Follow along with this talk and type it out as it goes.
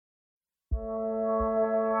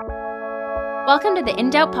Welcome to the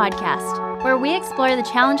In Doubt podcast, where we explore the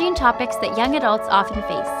challenging topics that young adults often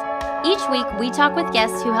face. Each week, we talk with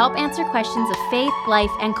guests who help answer questions of faith,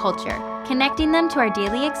 life, and culture, connecting them to our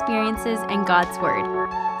daily experiences and God's Word.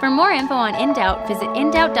 For more info on In Doubt, visit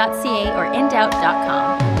indoubt.ca or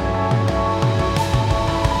indoubt.com.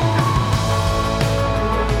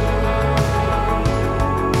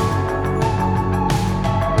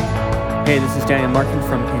 Hey, this is Daniel Markin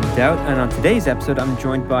from In Doubt, and on today's episode, I'm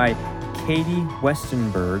joined by Katie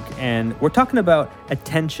Westenberg, and we're talking about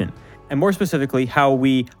attention, and more specifically, how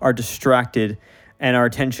we are distracted and our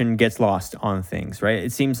attention gets lost on things, right?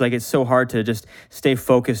 It seems like it's so hard to just stay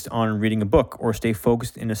focused on reading a book or stay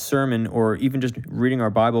focused in a sermon or even just reading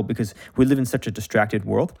our Bible because we live in such a distracted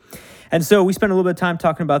world. And so we spent a little bit of time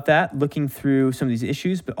talking about that, looking through some of these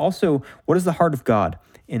issues, but also what is the heart of God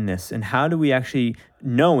in this? And how do we actually,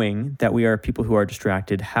 knowing that we are people who are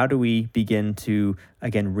distracted, how do we begin to,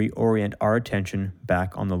 again, reorient our attention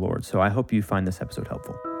back on the Lord? So I hope you find this episode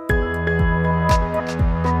helpful.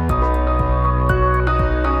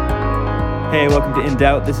 Hey, welcome to In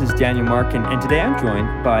Doubt. This is Daniel Markin, and today I'm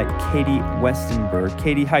joined by Katie Westenberg.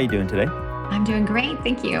 Katie, how are you doing today? I'm doing great,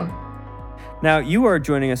 thank you. Now, you are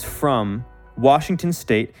joining us from Washington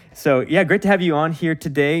State. So yeah, great to have you on here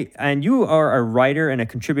today. And you are a writer and a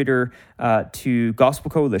contributor to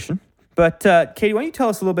Gospel Coalition. But Katie, why don't you tell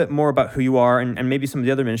us a little bit more about who you are and maybe some of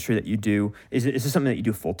the other ministry that you do? Is this something that you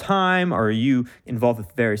do full time, or are you involved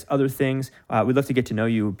with various other things? We'd love to get to know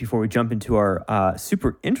you before we jump into our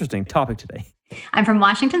super interesting topic today. I'm from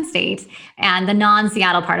Washington State and the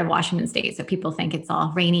non-Seattle part of Washington State. So people think it's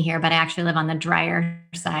all rainy here, but I actually live on the drier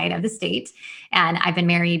side of the state. And I've been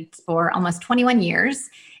married for almost 21 years.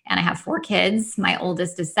 And I have 4 kids. My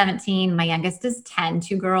oldest is 17. My youngest is 10,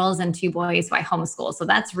 2 girls and 2 boys who I homeschool. So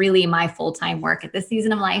that's really my full-time work at this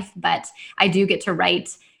season of life. But I do get to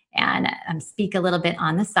write and speak a little bit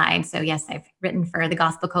on the side. So yes, I've written for the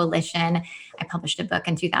Gospel Coalition. I published a book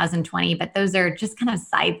in 2020, but those are just kind of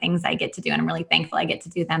side things I get to do. And I'm really thankful I get to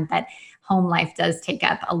do them. But home life does take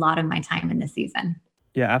up a lot of my time in this season.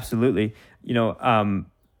 Yeah, absolutely.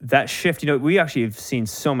 That shift, we actually have seen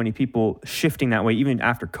so many people shifting that way, even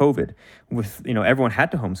after COVID, with, everyone had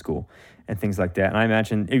to homeschool and things like that. And I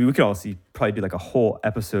imagine we could also probably do like a whole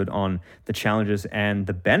episode on the challenges and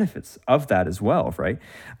the benefits of that as well, right?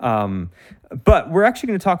 But we're actually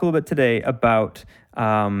going to talk a little bit today about,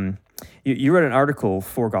 you wrote an article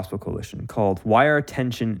for Gospel Coalition called Why Our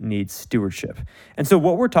Attention Needs Stewardship. And so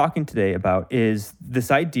what we're talking today about is this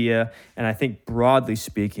idea, and I think broadly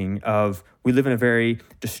speaking, of we live in a very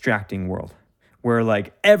distracting world where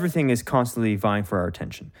like everything is constantly vying for our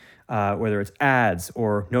attention, whether it's ads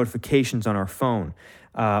or notifications on our phone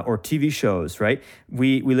or TV shows, right?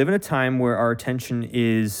 We live in a time where our attention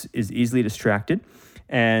is easily distracted.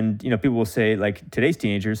 And, people will say, like, today's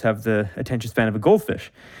teenagers have the attention span of a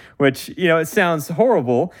goldfish, which, it sounds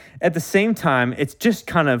horrible. At the same time, it's just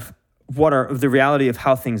kind of the reality of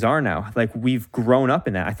how things are now. Like, we've grown up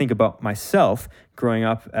in that. I think about myself growing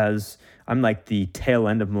up as I'm like the tail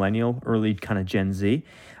end of millennial, early kind of Gen Z.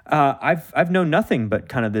 I've known nothing but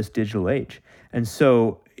kind of this digital age. And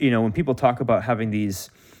so, when people talk about having these,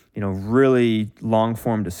 really long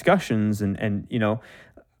form discussions and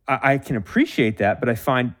I can appreciate that, but I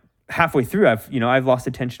find halfway through I've lost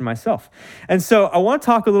attention myself. And so I want to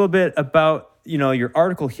talk a little bit about, your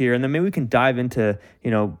article here, and then maybe we can dive into,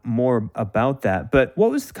 more about that. But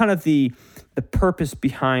what was kind of the purpose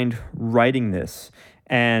behind writing this?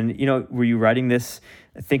 And, were you writing this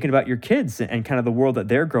thinking about your kids and kind of the world that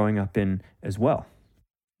they're growing up in as well?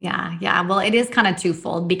 Yeah. Well, it is kind of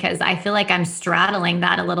twofold because I feel like I'm straddling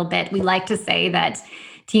that a little bit. We like to say that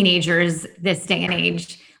teenagers this day and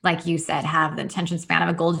age, like you said, have the attention span of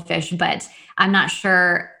a goldfish, but I'm not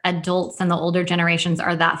sure adults and the older generations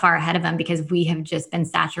are that far ahead of them because we have just been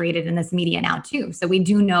saturated in this media now too. So we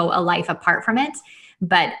do know a life apart from it,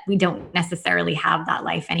 but we don't necessarily have that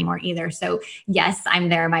life anymore either. So yes, I'm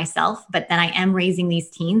there myself, but then I am raising these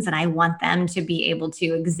teens and I want them to be able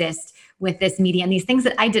to exist with this media and these things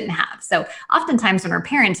that I didn't have. So oftentimes when we're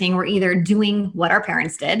parenting, we're either doing what our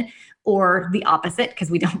parents did or the opposite because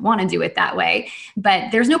we don't want to do it that way.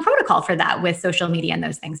 But there's no protocol for that with social media and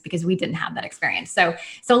those things because we didn't have that experience. So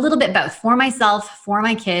a little bit both for myself, for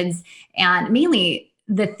my kids, and mainly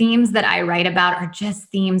the themes that I write about are just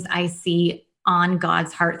themes I see on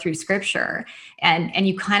God's heart through scripture. And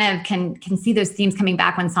you kind of can see those themes coming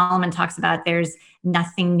back when Solomon talks about there's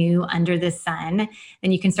nothing new under the sun.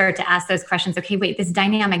 Then you can start to ask those questions. Okay, wait, this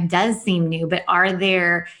dynamic does seem new, but are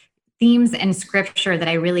there themes in scripture that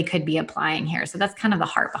I really could be applying here? So that's kind of the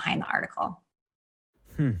heart behind the article.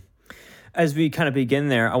 as we kind of begin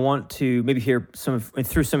there, I want to maybe hear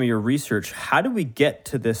through some of your research, how do we get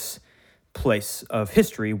to this place of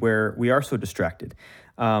history where we are so distracted?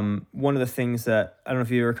 One of the things that, I don't know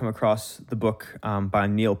if you ever come across the book by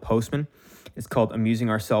Neil Postman. It's called Amusing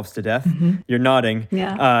Ourselves to Death. Mm-hmm. You're nodding.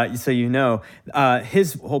 Yeah. So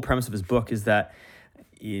his whole premise of his book is that,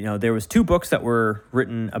 there was 2 books that were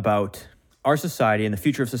written about our society and the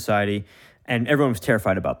future of society, and everyone was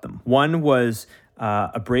terrified about them. One was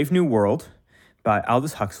A Brave New World by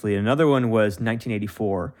Aldous Huxley. Another one was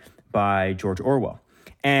 1984 by George Orwell.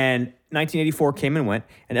 And 1984 came and went,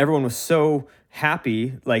 and everyone was so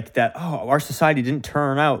happy like that, our society didn't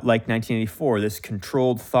turn out like 1984, this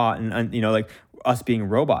controlled thought and like us being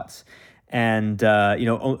robots, and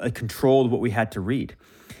controlled what we had to read.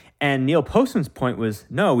 And Neil Postman's point was,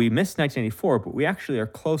 no, we missed 1984, but we actually are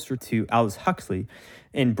closer to Aldous Huxley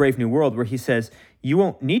in Brave New World, where he says, you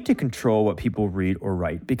won't need to control what people read or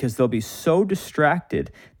write because they'll be so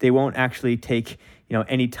distracted, they won't actually take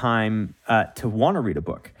any time to want to read a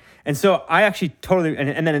book. And so I actually totally,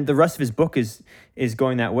 and then the rest of his book is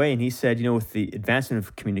going that way. And he said, with the advancement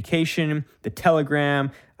of communication, the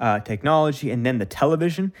telegram, technology, and then the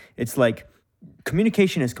television, it's like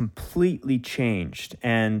communication has completely changed.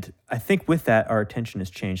 And I think with that, our attention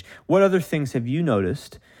has changed. What other things have you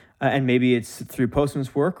noticed? And maybe it's through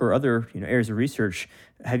Postman's work or other areas of research.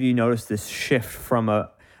 Have you noticed this shift from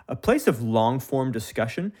a place of long form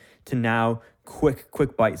discussion to now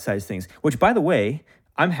quick bite-sized things, which, by the way,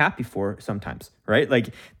 I'm happy for sometimes, right?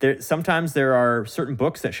 Like sometimes there are certain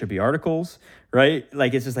books that should be articles, right?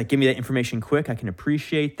 Like it's just like, give me that information quick. I can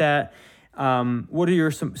appreciate that. What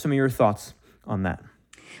are some of your thoughts on that?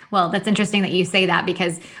 Well, that's interesting that you say that,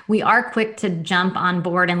 because we are quick to jump on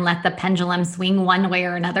board and let the pendulum swing one way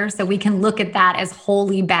or another. So we can look at that as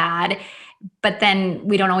wholly bad, but then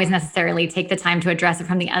we don't always necessarily take the time to address it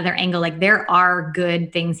from the other angle. Like there are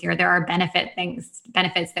good things here. There are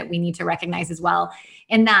benefits that we need to recognize as well.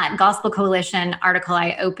 In that Gospel Coalition article,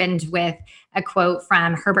 I opened with a quote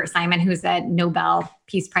from Herbert Simon, who's a Nobel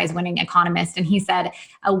Peace Prize winning economist. And he said,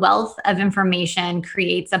 a wealth of information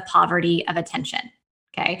creates a poverty of attention.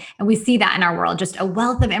 Okay. And we see that in our world, just a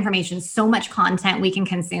wealth of information, so much content we can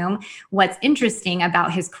consume. What's interesting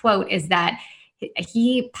about his quote is that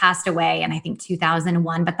he passed away in, I think,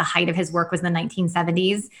 2001, but the height of his work was in the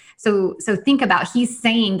 1970s. So think about, he's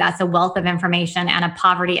saying that's a wealth of information and a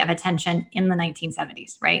poverty of attention in the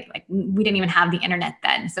 1970s, right? Like we didn't even have the internet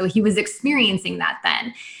then. So he was experiencing that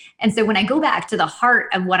then. And so when I go back to the heart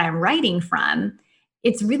of what I'm writing from,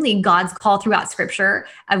 it's really God's call throughout scripture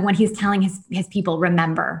of when he's telling his people,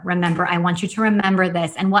 remember, I want you to remember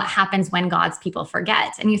this. And what happens when God's people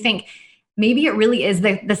forget? And you think, maybe it really is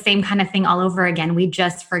the same kind of thing all over again. We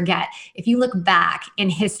just forget. If you look back in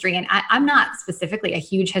history, and I'm not specifically a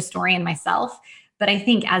huge historian myself, but I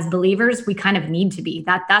think as believers, we kind of need to be.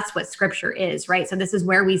 That's what scripture is, right? So this is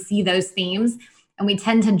where we see those themes, and we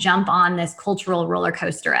tend to jump on this cultural roller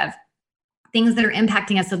coaster of things that are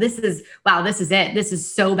impacting us. So this is it. This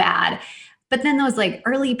is so bad. But then those like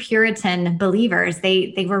early Puritan believers,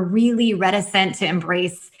 they were really reticent to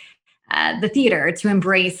embrace the theater, to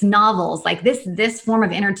embrace novels. Like this form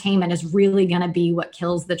of entertainment is really going to be what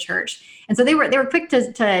kills the church. And so they were quick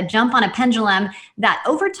to jump on a pendulum that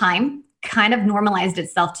over time kind of normalized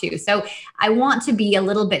itself too. So I want to be a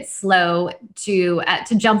little bit slow to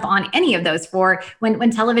jump on any of those. For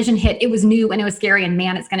when television hit, it was new and it was scary, and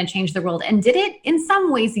man, it's going to change the world. And did it? In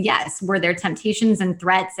some ways, yes. Were there temptations and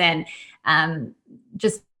threats and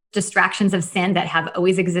just distractions of sin that have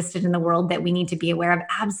always existed in the world that we need to be aware of?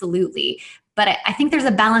 Absolutely. But I think there's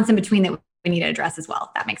a balance in between that we need to address as well,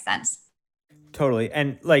 if that makes sense. Totally.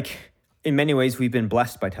 And like in many ways, we've been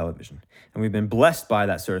blessed by television, and we've been blessed by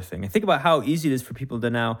that sort of thing. And think about how easy it is for people to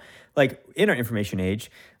now, like in our information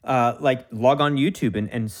age, like log on YouTube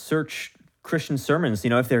and search Christian sermons,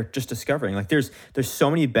 if they're just discovering. Like there's so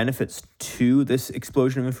many benefits to this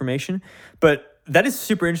explosion of information. But that is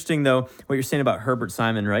super interesting, though, what you're saying about Herbert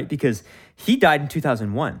Simon, right? Because he died in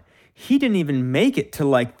 2001. He didn't even make it to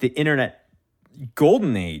like the internet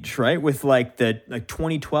golden age, right? With like the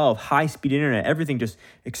 2012 high-speed internet, everything just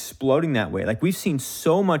exploding that way. Like we've seen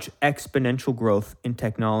so much exponential growth in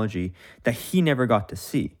technology that he never got to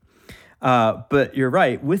see. But you're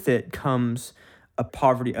right, with it comes a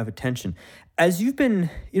poverty of attention. As you've been,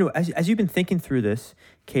 as you've been thinking through this,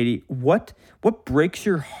 Katie, what breaks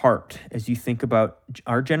your heart as you think about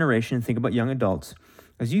our generation and think about young adults?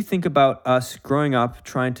 As you think about us growing up,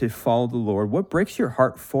 trying to follow the Lord, what breaks your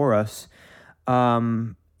heart for us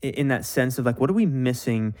in that sense of like, what are we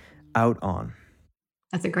missing out on?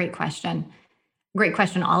 That's a great question. Great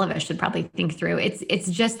question. All of us should probably think through. It's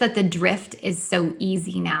just that the drift is so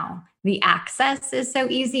easy now. The access is so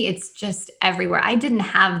easy. It's just everywhere. I didn't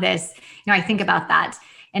have this, I think about that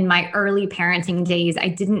in my early parenting days. I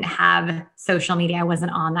didn't have social media. I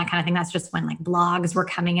wasn't on that kind of thing. That's just when like blogs were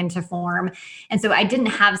coming into form. And so I didn't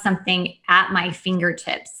have something at my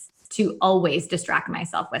fingertips to always distract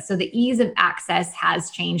myself with. So the ease of access has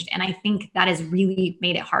changed. And I think that has really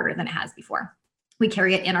made it harder than it has before. We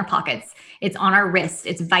carry it in our pockets. It's on our wrist.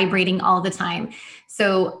 It's vibrating all the time.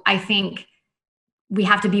 So I think we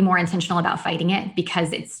have to be more intentional about fighting it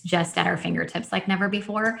because it's just at our fingertips like never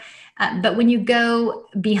before. But when you go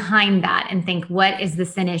behind that and think, what is the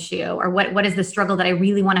sin issue, or what is the struggle that I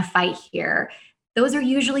really want to fight here? Those are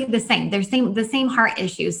usually the same. They're the same heart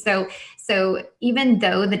issues. So even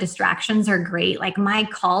though the distractions are great, like my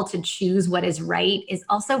call to choose what is right is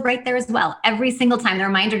also right there as well. Every single time, the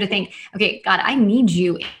reminder to think, okay, God, I need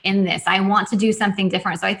you in this. I want to do something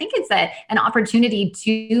different. So I think it's an opportunity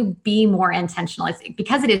to be more intentional. It's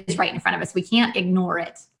because it is right in front of us. We can't ignore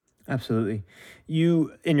it. Absolutely.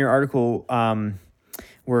 You, in your article,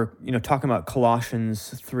 were talking about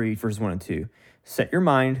Colossians 3, verses 1 and 2. Set your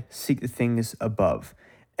mind, seek the things above.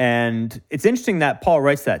 And it's interesting that Paul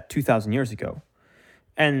writes that 2,000 years ago.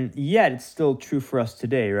 And yet it's still true for us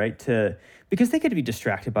today, right? Because they could be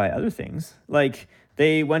distracted by other things. Like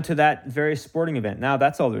they went to that very sporting event. Now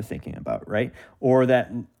that's all they're thinking about, right? Or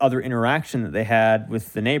that other interaction that they had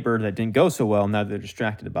with the neighbor that didn't go so well. Now they're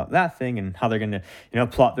distracted about that thing and how they're going to,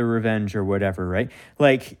 plot their revenge or whatever, right?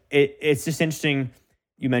 Like it's just interesting.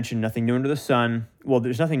 You mentioned nothing new under the sun. Well,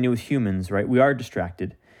 there's nothing new with humans, right? We are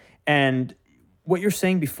distracted. And what you're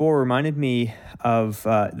saying before reminded me of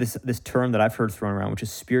this term that I've heard thrown around, which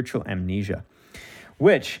is spiritual amnesia,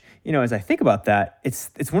 which, as I think about that,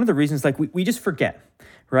 it's one of the reasons, like we just forget,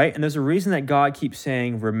 right? And there's a reason that God keeps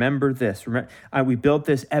saying, remember this. We built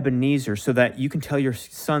this Ebenezer so that you can tell your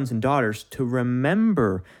sons and daughters to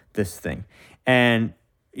remember this thing. And,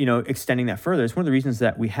 extending that further, it's one of the reasons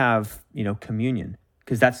that we have, communion,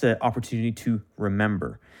 because that's the opportunity to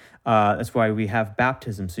remember. That's why we have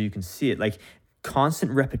baptism, so you can see it. Like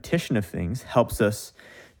constant repetition of things helps us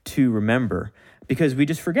to remember, because we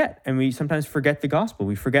just forget, and we sometimes forget the gospel.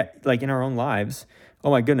 We forget, like in our own lives, oh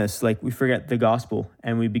my goodness, like we forget the gospel,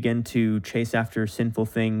 and we begin to chase after sinful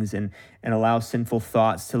things and allow sinful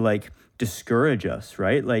thoughts to like discourage us,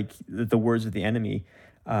 right? Like the words of the enemy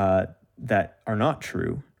that are not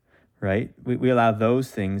true, right? We allow those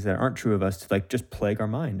things that aren't true of us to like just plague our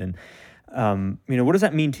mind. And what does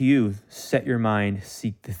that mean to you? Set your mind,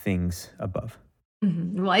 seek the things above.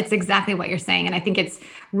 Mm-hmm. Well, it's exactly what you're saying. And I think it's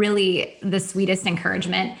really the sweetest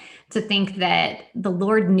encouragement to think that the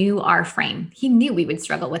Lord knew our frame. He knew we would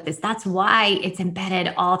struggle with this. That's why it's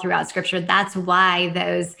embedded all throughout Scripture. That's why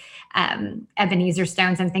those Ebenezer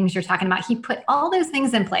stones and things you're talking about, he put all those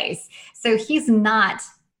things in place. So he's not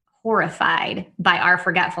horrified by our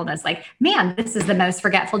forgetfulness. Like, man, this is the most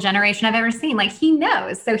forgetful generation I've ever seen. Like he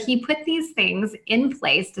knows. So he put these things in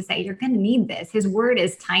place to say, you're going to need this. His word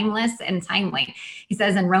is timeless and timely. He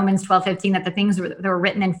says in Romans 12:15 that the things that were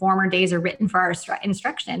written in former days are written for our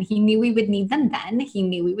instruction. He knew we would need them then. He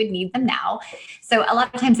knew we would need them now. So a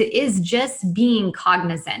lot of times it is just being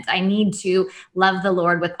cognizant. I need to love the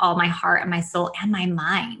Lord with all my heart and my soul and my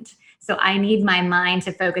mind. So I need my mind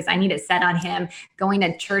to focus. I need it set on him. Going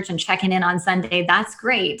to church and checking in on Sunday, that's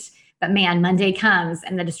great. But man, Monday comes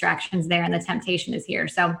and the distraction's there and the temptation is here.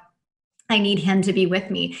 So I need him to be with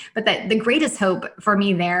me. But the greatest hope for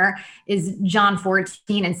me there is John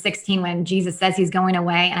 14:16, when Jesus says he's going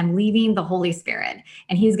away and I'm leaving the Holy Spirit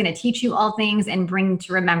and he's going to teach you all things and bring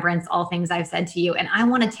to remembrance all things I've said to you. And I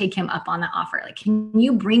want to take him up on the offer. Like, can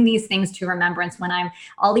you bring these things to remembrance when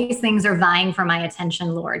all these things are vying for my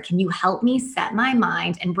attention, Lord? Can you help me set my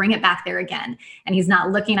mind and bring it back there again? And he's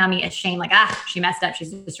not looking on me ashamed, like, she messed up,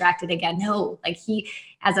 she's distracted again. No, like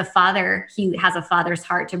as a father, he has a father's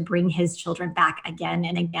heart to bring his children back again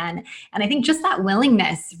and again. And I think just that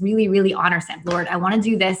willingness really, really honors him. Lord, I want to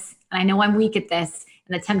do this. And I know I'm weak at this.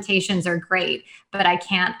 And the temptations are great, but I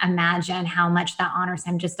can't imagine how much that honors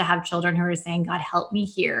him just to have children who are saying, God, help me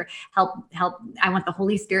here. Help. I want the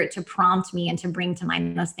Holy Spirit to prompt me and to bring to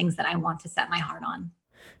mind those things that I want to set my heart on.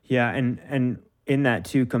 Yeah. And in that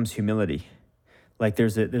too comes humility. Like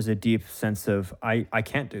there's a deep sense of, I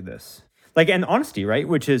can't do this. Like, and honesty, right?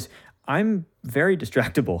 Which is, I'm very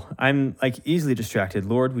distractible. I'm like easily distracted.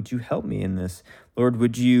 Lord, would you help me in this? Lord,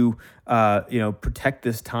 would you, protect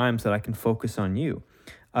this time so that I can focus on you?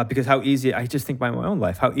 Because how easy, I just think by my own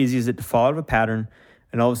life, how easy is it to fall out of a pattern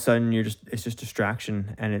and all of a sudden it's just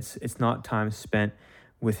distraction and it's not time spent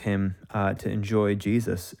with him to enjoy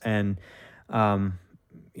Jesus. And Um,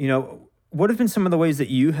 what have been some of the ways that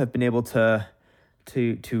you have been able to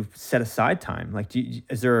set aside time? Like,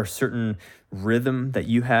 is there a certain rhythm that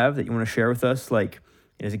you have that you want to share with us? Like,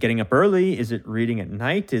 is it getting up early? Is it reading at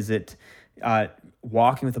night? Is it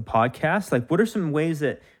walking with a podcast? Like, what are some ways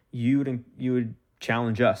that you would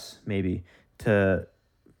challenge us maybe to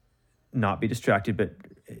not be distracted, but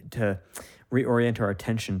to reorient our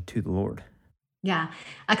attention to the Lord? Yeah.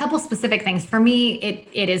 A couple specific things. For me,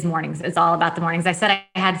 it is mornings. It's all about the mornings. I said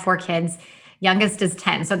I had 4 kids. Youngest is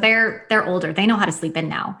 10. So they're older. They know how to sleep in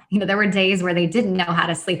now. There were days where they didn't know how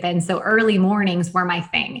to sleep in. So early mornings were my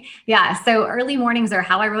thing. Yeah. So early mornings are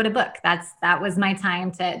how I wrote a book. That was my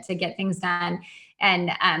time to get things done.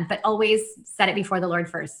 And but always set it before the Lord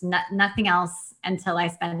first. Nothing else until I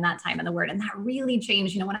spend that time in the Word. And that really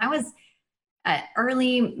changed. When I was an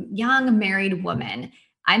early, young married woman,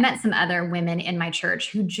 I met some other women in my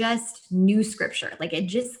church who just knew scripture. Like, it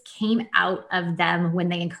just came out of them when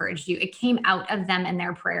they encouraged you. It came out of them in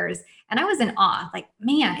their prayers. And I was in awe. Like,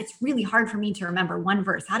 man, it's really hard for me to remember one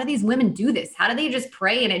verse. How do these women do this? How do they just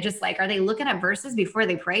pray? And it just like, are they looking at verses before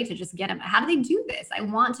they pray to just get them? How do they do this? I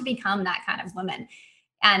want to become that kind of woman.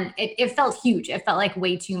 And it felt huge. It felt like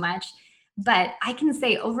way too much. But I can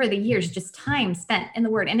say over the years, just time spent in the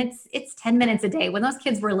Word, and it's 10 minutes a day. When those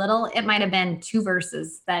kids were little, it might have been 2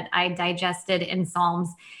 verses that I digested in Psalms.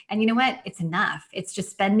 And you know what? It's enough. It's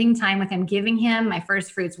just spending time with Him, giving Him my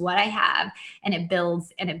first fruits, what I have, and it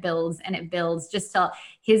builds and it builds and it builds just till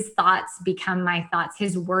His thoughts become my thoughts.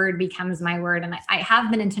 His Word becomes my word. And I have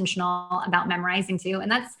been intentional about memorizing too. And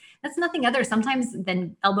that's nothing other sometimes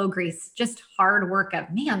than elbow grease, just hard work of,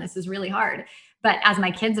 man, this is really hard. But as my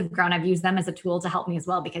kids have grown, I've used them as a tool to help me as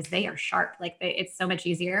well, because they are sharp. Like, it's so much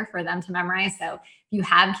easier for them to memorize. So if you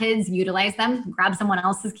have kids, utilize them, grab someone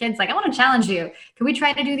else's kids. Like, I want to challenge you. Can we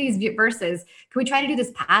try to do these verses? Can we try to do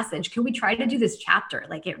this passage? Can we try to do this chapter?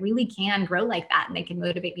 Like, it really can grow like that, and they can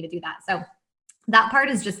motivate me to do that. So that part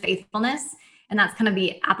is just faithfulness. And that's kind of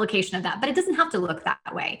the application of that. But it doesn't have to look that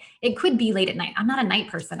way. It could be late at night. I'm not a night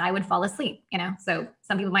person. I would fall asleep, So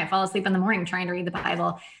some people might fall asleep in the morning trying to read the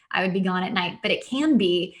Bible. I would be gone at night. But it can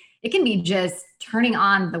be just turning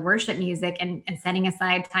on the worship music and setting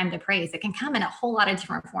aside time to praise. It can come in a whole lot of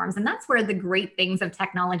different forms. And that's where the great things of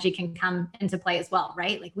technology can come into play as well,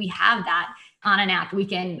 right? Like, we have that on an app. We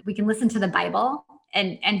can listen to the Bible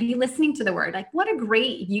and be listening to the Word. Like, what a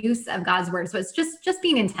great use of God's Word. So it's just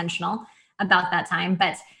being intentional about that time.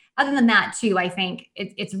 But other than that too, I think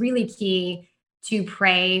it's really key to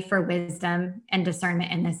pray for wisdom and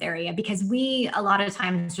discernment in this area, because we a lot of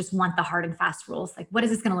times just want the hard and fast rules. Like, what is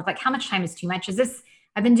this going to look like? How much time is too much?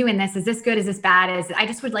 I've been doing this. Is this good? Is this bad? I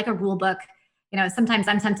just would like a rule book. Sometimes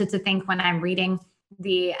I'm tempted to think when I'm reading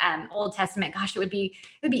the Old Testament, gosh, it would be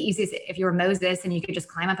easy if you were Moses and you could just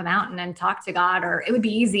climb up a mountain and talk to God, or it would be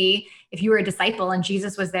easy if you were a disciple and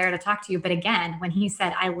Jesus was there to talk to you. But again, when He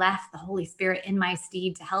said, I left the Holy Spirit in my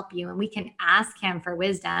stead to help you, and we can ask Him for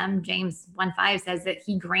wisdom. James 1:5 says that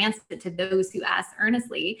He grants it to those who ask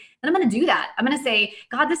earnestly. Then I'm going to do that. I'm going to say,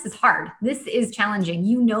 God, this is hard. This is challenging.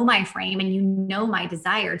 You know my frame, and you know my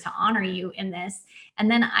desire to honor you in this. And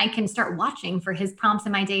then I can start watching for His prompts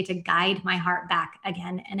in my day to guide my heart back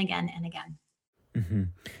again and again and again. Mm-hmm.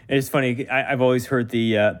 It's funny. I've always heard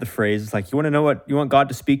the phrase, it's like, you want to know what you want God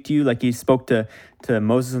to speak to you, like He spoke to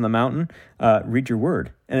Moses on the mountain. Read your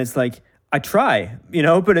Word, and it's like, I try,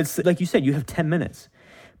 but it's like you said, you have 10 minutes.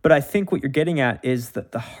 But I think what you're getting at is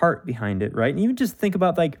the heart behind it, right? And even just think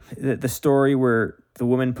about like the story where the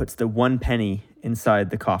woman puts the 1 penny inside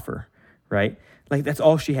the coffer, right? Like, that's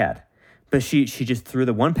all she had. But she just threw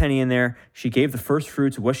the 1 penny in there. She gave the first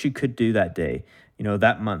fruits of what she could do that day,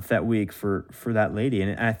 that month, that week for that lady.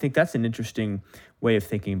 And I think that's an interesting way of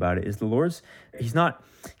thinking about it, is the Lord's, He's not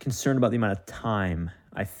concerned about the amount of time,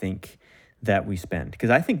 I think, that we spend. Because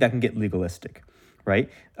I think that can get legalistic, right?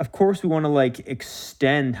 Of course, we want to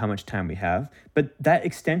extend how much time we have, but that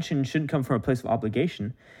extension shouldn't come from a place of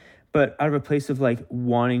obligation, but out of a place of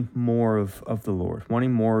wanting more of the Lord,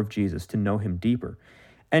 wanting more of Jesus, to know Him deeper.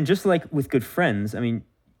 And just like with good friends, I mean,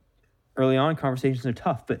 early on conversations are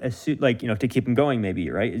tough, but as soon, to keep them going, maybe,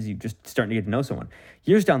 right, as you just starting to get to know someone.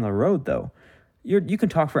 Years down the road, though, you can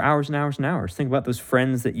talk for hours and hours and hours. Think about those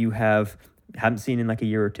friends that you haven't seen in a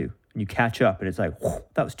year or two, and you catch up, and it's like, whoa,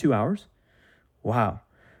 that was 2 hours? Wow,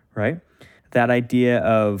 right? That idea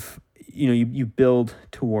of, you build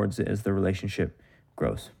towards it as the relationship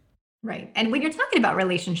grows. Right. And when you're talking about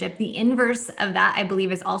relationship, the inverse of that, I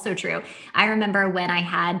believe, is also true. I remember when I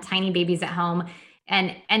had tiny babies at home,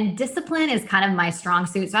 and discipline is kind of my strong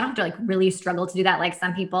suit. So I don't have to really struggle to do that like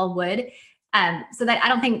some people would. So that I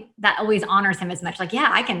don't think that always honors him as much. Like,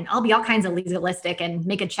 yeah, I'll be all kinds of legalistic and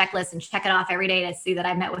make a checklist and check it off every day to see that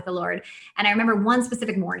I've met with the Lord. And I remember one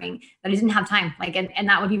specific morning that I didn't have time, like, and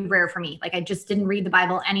that would be rare for me. Like, I just didn't read the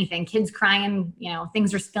Bible, anything, kids crying,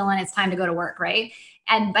 things are spilling, it's time to go to work. Right.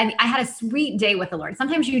 And I had a sweet day with the Lord.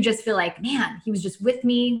 Sometimes you just feel like, man, he was just with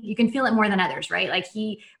me. You can feel it more than others, right? Like,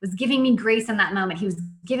 he was giving me grace in that moment. He was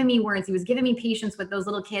giving me words. He was giving me patience with those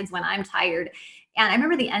little kids when I'm tired. And I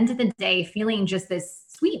remember the end of the day feeling just this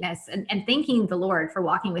sweetness and thanking the Lord for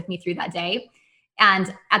walking with me through that day.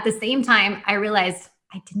 And at the same time, I realized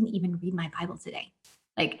I didn't even read my Bible today.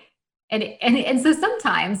 Like, and so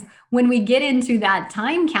sometimes when we get into that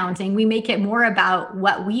time counting, we make it more about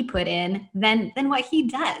what we put in than what he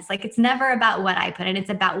does. Like, it's never about what I put in, it's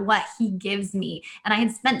about what he gives me. And I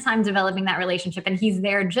had spent time developing that relationship, and he's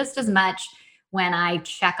there just as much when I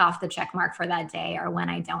check off the check mark for that day or when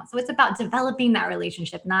I don't. So it's about developing that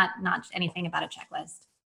relationship, not anything about a checklist.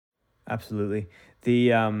 Absolutely.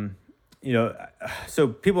 So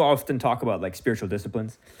people often talk about like spiritual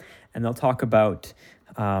disciplines, and they'll talk about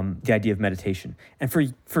the idea of meditation. And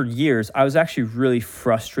for years, I was actually really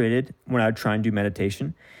frustrated when I would try and do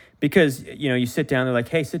meditation, because, you sit down, they're like,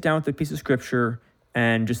 hey, sit down with a piece of scripture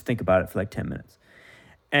and just think about it for like 10 minutes.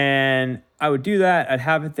 And I would do that. I'd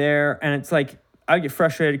have it there. And it's like, I would get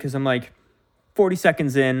frustrated because I'm like 40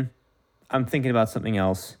 seconds in, I'm thinking about something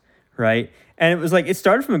else, right? And it was like, it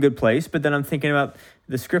started from a good place, but then I'm thinking about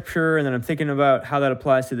the scripture, and then I'm thinking about how that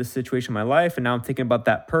applies to this situation in my life. And now I'm thinking about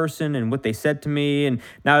that person and what they said to me. And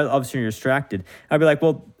now all of a sudden you're distracted. I'd be like,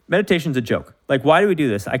 well, meditation's a joke. Like, why do we do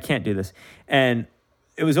this? I can't do this. And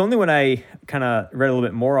it was only when I kind of read a little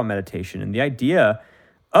bit more on meditation and the idea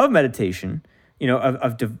of meditation,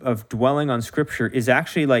 of dwelling on scripture, is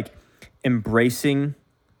actually like embracing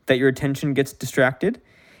that your attention gets distracted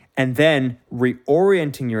and then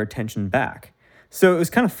reorienting your attention back. So it was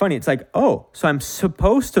kind of funny. It's like, oh, so I'm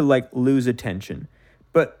supposed to like lose attention,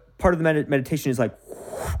 but part of the meditation is like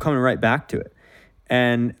coming right back to it.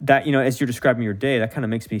 And that, as you're describing your day, that kind of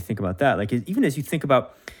makes me think about that. Like, even as you think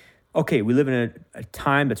about, okay, we live in a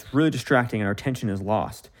time that's really distracting and our attention is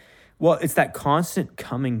lost. Well, it's that constant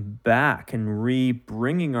coming back and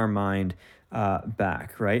bringing our mind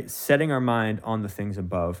back, right? Setting our mind on the things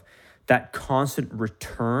above. That constant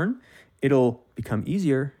return, it'll become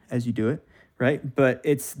easier as you do it, right? But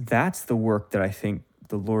that's the work that I think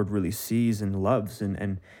the Lord really sees and loves.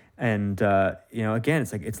 And again,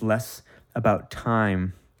 it's like, it's less about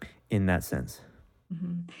time in that sense.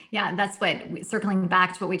 Mm-hmm. Yeah, that's circling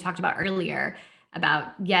back to what we talked about earlier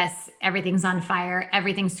about, yes, everything's on fire,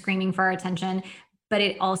 everything's screaming for our attention, but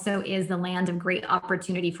it also is the land of great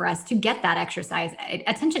opportunity for us to get that exercise.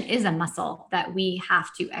 Attention is a muscle that we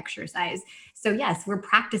have to exercise. So yes, we're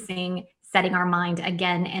practicing setting our mind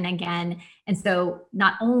again and again. And so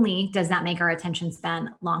not only does that make our attention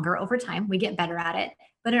span longer over time, we get better at it,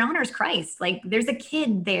 but it honors Christ. Like, there's a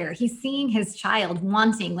kid there. He's seeing his child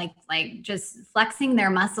wanting, like just flexing their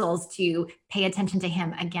muscles to pay attention to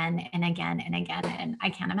him again and again and again. And I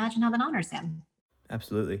can't imagine how that honors him.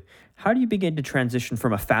 Absolutely. How do you begin to transition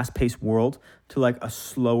from a fast-paced world to like a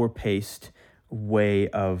slower-paced way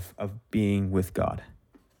of being with God?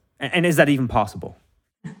 And is that even possible?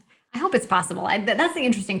 I hope it's possible. That's the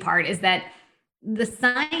interesting part, is that the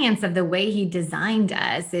science of the way he designed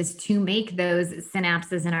us is to make those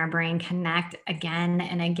synapses in our brain connect again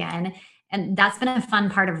and again. And that's been a fun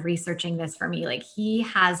part of researching this for me. Like, he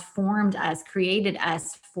has formed us, created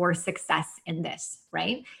us for success in this,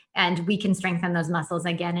 right? And we can strengthen those muscles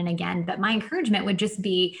again and again. But my encouragement would just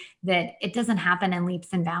be that it doesn't happen in leaps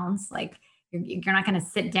and bounds. Like, you're not going to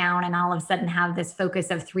sit down and all of a sudden have this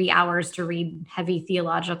focus of 3 hours to read heavy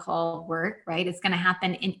theological work, right? It's going to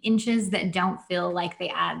happen in inches that don't feel like they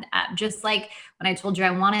add up. Just like when I told you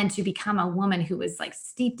I wanted to become a woman who was like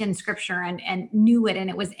steeped in scripture and knew it, and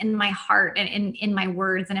it was in my heart and in my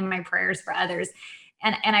words and in my prayers for others.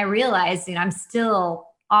 And I realized, I'm still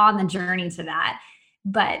on the journey to that.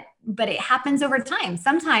 But it happens over time.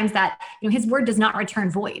 Sometimes that, his word does not return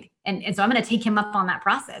void. And so I'm going to take him up on that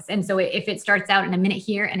process. And so if it starts out in a minute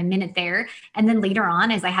here and a minute there, and then later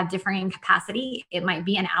on, as I have differing capacity, it might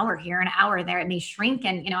be an hour here, an hour there, it may shrink.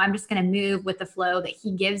 And, I'm just going to move with the flow that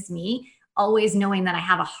he gives me, always knowing that I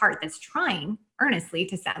have a heart that's trying earnestly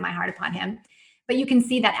to set my heart upon him. But you can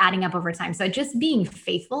see that adding up over time. So just being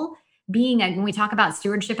faithful, when we talk about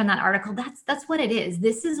stewardship in that article, that's what it is.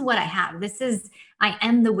 This is what I have. I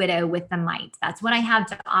am the widow with the mite. That's what I have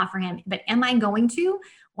to offer him. But am I going to,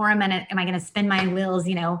 or am I going to spin my wheels,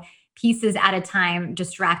 pieces at a time,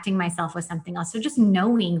 distracting myself with something else? So just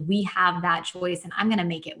knowing we have that choice, and I'm going to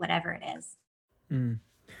make it whatever it is.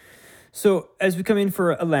 So as we come in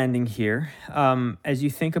for a landing here, as you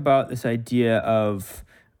think about this idea of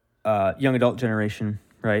young adult generation,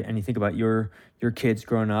 right? And you think about your kids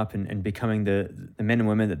growing up and becoming the men and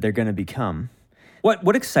women that they're going to become.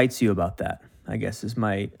 What excites you about that? I guess is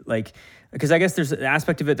my because I guess there's an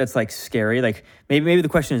aspect of it that's like scary. Like maybe the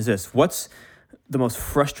question is this: what's the most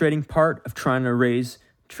frustrating part of trying to raise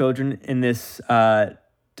children in this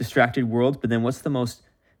distracted world? But then what's the most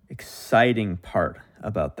exciting part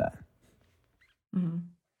about that?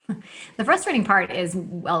 Mm-hmm. The frustrating part is,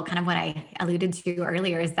 well, kind of what I alluded to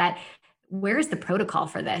earlier, is that where's the protocol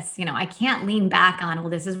for this? I can't lean back on, well,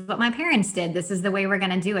 this is what my parents did. This is the way we're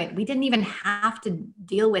going to do it. We didn't even have to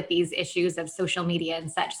deal with these issues of social media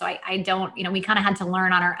and such. So I don't, we kind of had to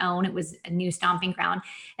learn on our own. It was a new stomping ground,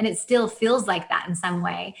 and it still feels like that in some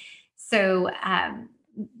way. So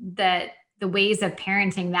the ways of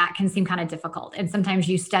parenting that can seem kind of difficult. And sometimes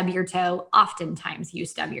you stub your toe. Oftentimes you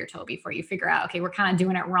stub your toe before you figure out, okay, we're kind of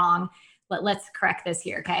doing it wrong. Let's correct this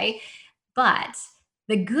here. Okay. But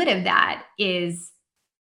the good of that is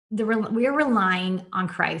we're relying on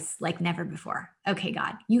Christ like never before. Okay,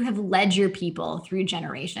 God, you have led your people through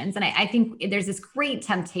generations. And I think there's this great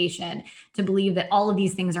temptation to believe that all of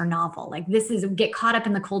these things are novel. Like get caught up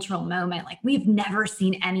in the cultural moment. Like we've never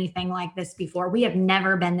seen anything like this before. We have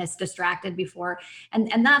never been this distracted before.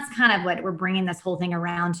 And that's kind of what we're bringing this whole thing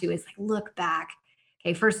around to, is like, look back.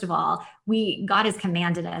 Okay, first of all, God has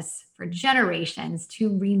commanded us for generations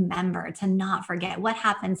to remember, to not forget. What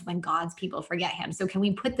happens when God's people forget him? So can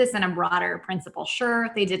we put this in a broader principle? Sure,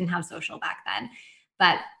 they didn't have social back then,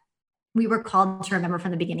 but we were called to remember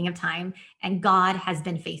from the beginning of time, and God has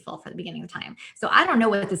been faithful for the beginning of time. So I don't know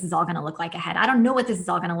what this is all going to look like ahead. I don't know what this is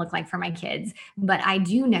all going to look like for my kids, but I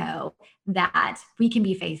do know that we can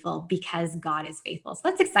be faithful because God is faithful. So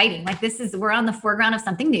that's exciting. Like we're on the foreground of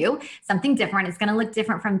something new, something different. It's going to look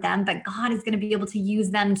different from them, but God is going to be able to use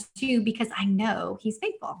them too, because I know he's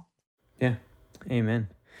faithful. Yeah. Amen.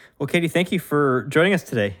 Well, Katie, thank you for joining us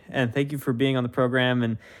today, and thank you for being on the program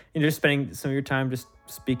and just spending some of your time just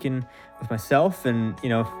speaking with myself and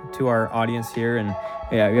to our audience here. And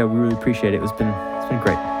yeah, we really appreciate it. It's been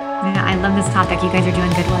great. Yeah, I love this topic. You guys are doing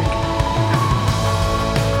good work.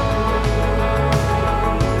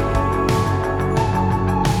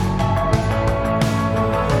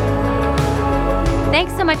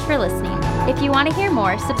 Thanks so much for listening. If you want to hear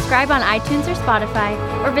more, subscribe on iTunes or Spotify,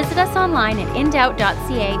 or visit us online at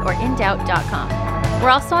indoubt.ca or indoubt.com. We're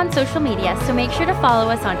also on social media, so make sure to follow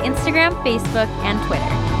us on Instagram, Facebook, and Twitter.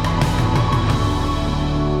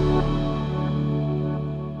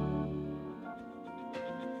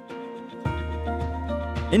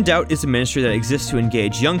 In Doubt is a ministry that exists to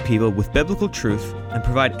engage young people with biblical truth and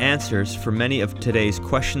provide answers for many of today's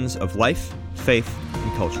questions of life, faith,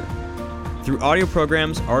 and culture. Through audio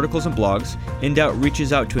programs, articles, and blogs, In Doubt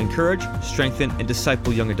reaches out to encourage, strengthen, and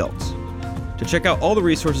disciple young adults. To check out all the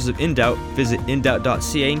resources of In Doubt, visit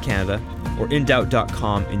indoubt.ca in Canada or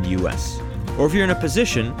indoubt.com in the US. Or if you're in a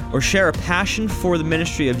position or share a passion for the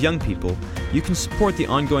ministry of young people, you can support the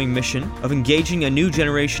ongoing mission of engaging a new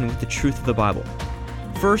generation with the truth of the Bible.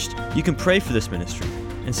 First, you can pray for this ministry.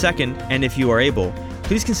 And second, and if you are able,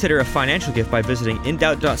 please consider a financial gift by visiting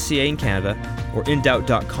indoubt.ca in Canada or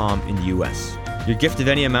indoubt.com in the US. Your gift of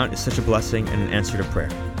any amount is such a blessing and an answer to prayer.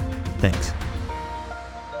 Thanks.